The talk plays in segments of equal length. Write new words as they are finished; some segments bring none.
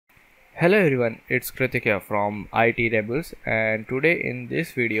Hello everyone, it's Kritik here from IT Rebels, and today in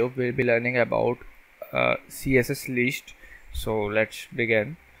this video we'll be learning about CSS list. So let's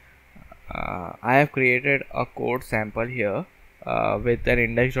begin. I have created a code sample here with an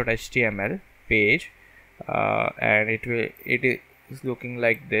index.html page, and it is looking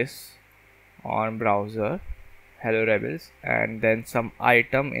like this on browser. Hello Rebels, and then some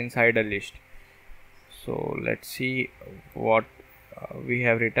item inside a list. So let's see what we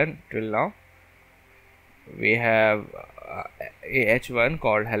have written till now. We have a h1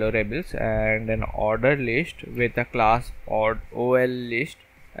 called hello rebels and an order list with a class or ol list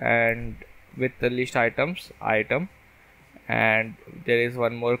and with the list item, and there is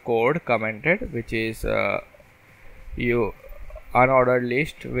one more code commented which is you unordered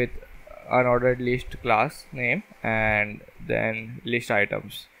list with unordered list class name and then list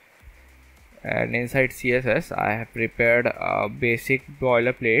items. And inside CSS I have prepared a basic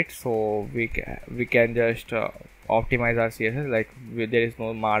boilerplate, so we can just optimize our CSS like there is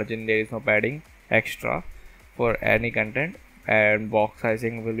no margin, there is no padding extra for any content, and box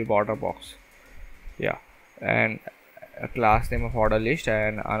sizing will be border box, yeah, and a class name of order list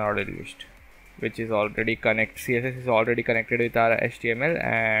and unordered list, which is already CSS is already connected with our HTML,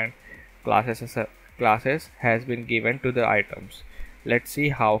 and classes has been given to the items. Let's see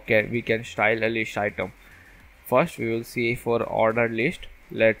how we can style a list item. First we will see for order list.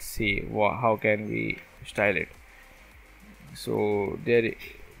 Let's see how can we style it. So there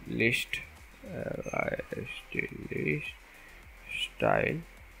list list style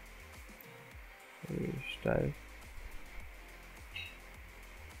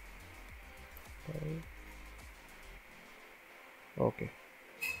okay,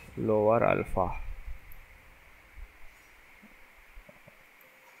 lower alpha.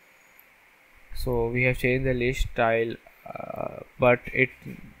 So we have changed the list style, but it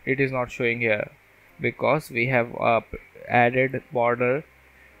is not showing here because we have added border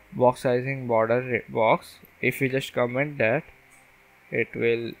box sizing border box. If we just comment that, it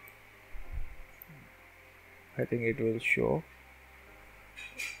will, I think it will show,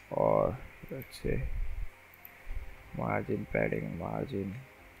 or let's say margin padding margin.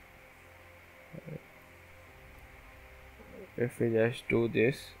 If we just do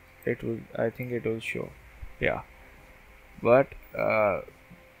this, it will, I think it will show, yeah, but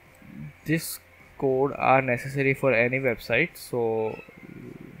this code are necessary for any website. So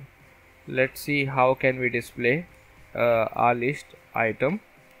let's see how can we display our list item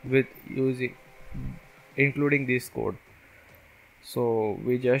with using including this code. So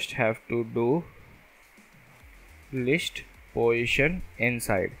we just have to do list position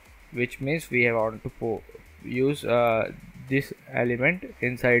inside, which means we have want to use this element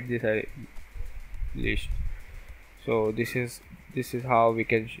inside this list. So this is how we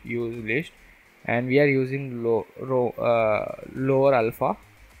can use list, and we are using lower alpha,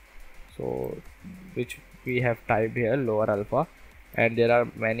 so which we have typed here lower alpha, and there are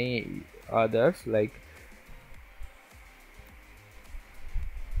many others like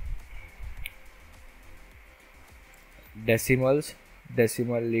decimal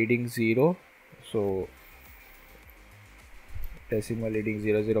leading 0, so decimal leading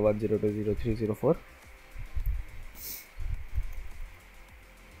 0, 0, 1, 0, 2, 0, 3, 0, 4.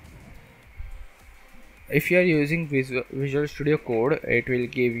 If you are using Visual Studio Code, it will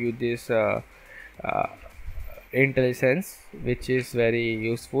give you this IntelliSense, which is very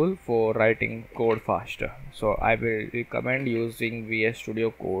useful for writing code faster. So I will recommend using VS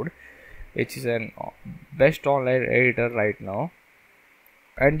Studio Code, which is an best online editor right now.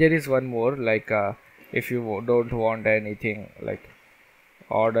 And there is one more, like if you don't want anything, like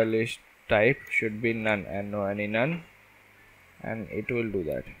order list type should be none and no any none, and it will do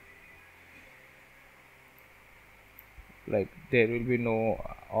that. Like there will be no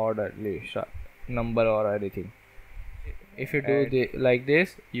order list number or anything. If you do like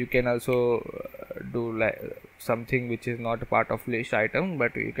this, you can also do like something which is not a part of list item,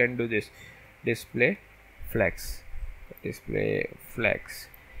 but you can do this display flex,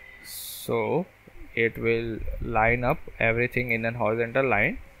 so it will line up everything in a horizontal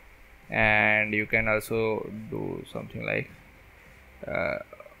line. And you can also do something like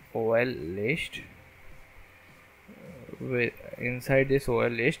OL list. With inside this OL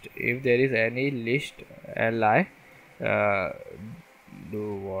list, if there is any list li,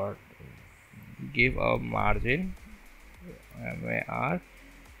 do what, give a margin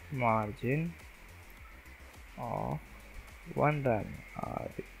margin of 1 run.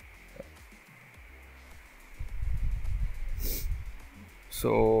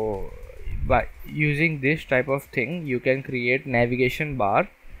 So by using this type of thing, you can create navigation bar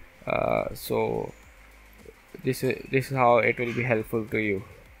So this is how it will be helpful to you.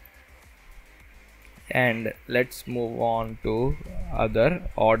 And let's move on to other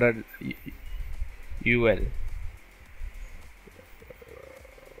ordered UL.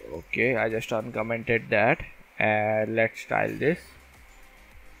 Okay, I just uncommented that, and let's style this.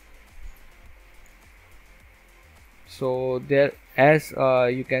 So there, as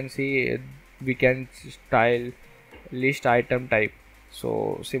you can see, we can style list item type.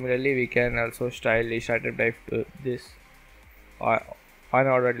 So similarly, we can also style list item type to this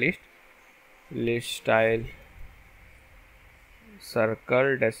unordered list style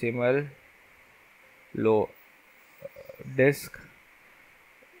circle decimal low disk,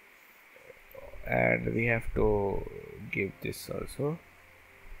 and we have to give this also.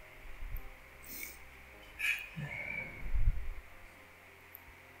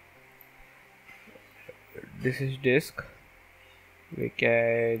 This is disk. We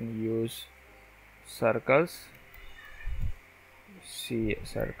can use circles. See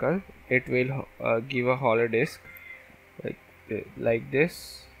circle, it will give a hollow disk like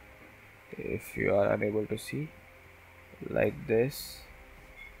this. If you are unable to see, like this.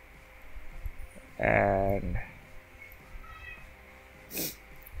 And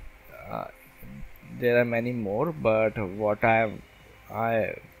there are many more, but what I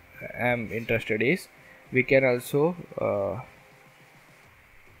am interested is we can also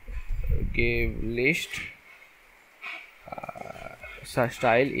give list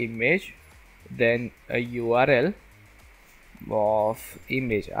style image, then a URL of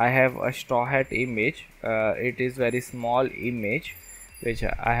image. I have a straw hat image. It is very small image which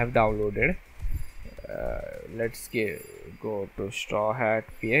I have downloaded. Let's go to straw hat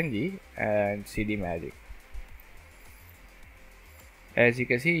png and cd magic. As you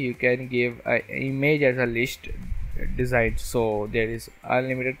can see, you can give an image as a list design, so there is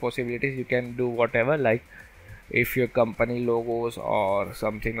unlimited possibilities. You can do whatever, like if your company logos or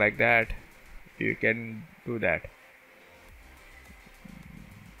something like that, you can do that,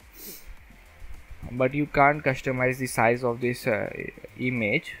 but you can't customize the size of this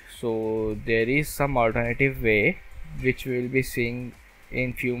image. So there is some alternative way which we will be seeing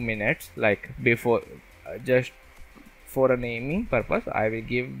in few minutes. Like before, just for a naming purpose, I will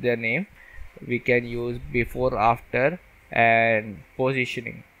give the name. We can use before, after, and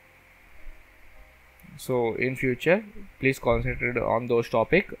positioning. So in future, please concentrate on those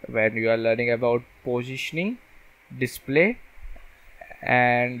topics when you are learning about positioning, display,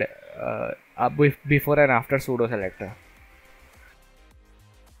 and before and after pseudo selector.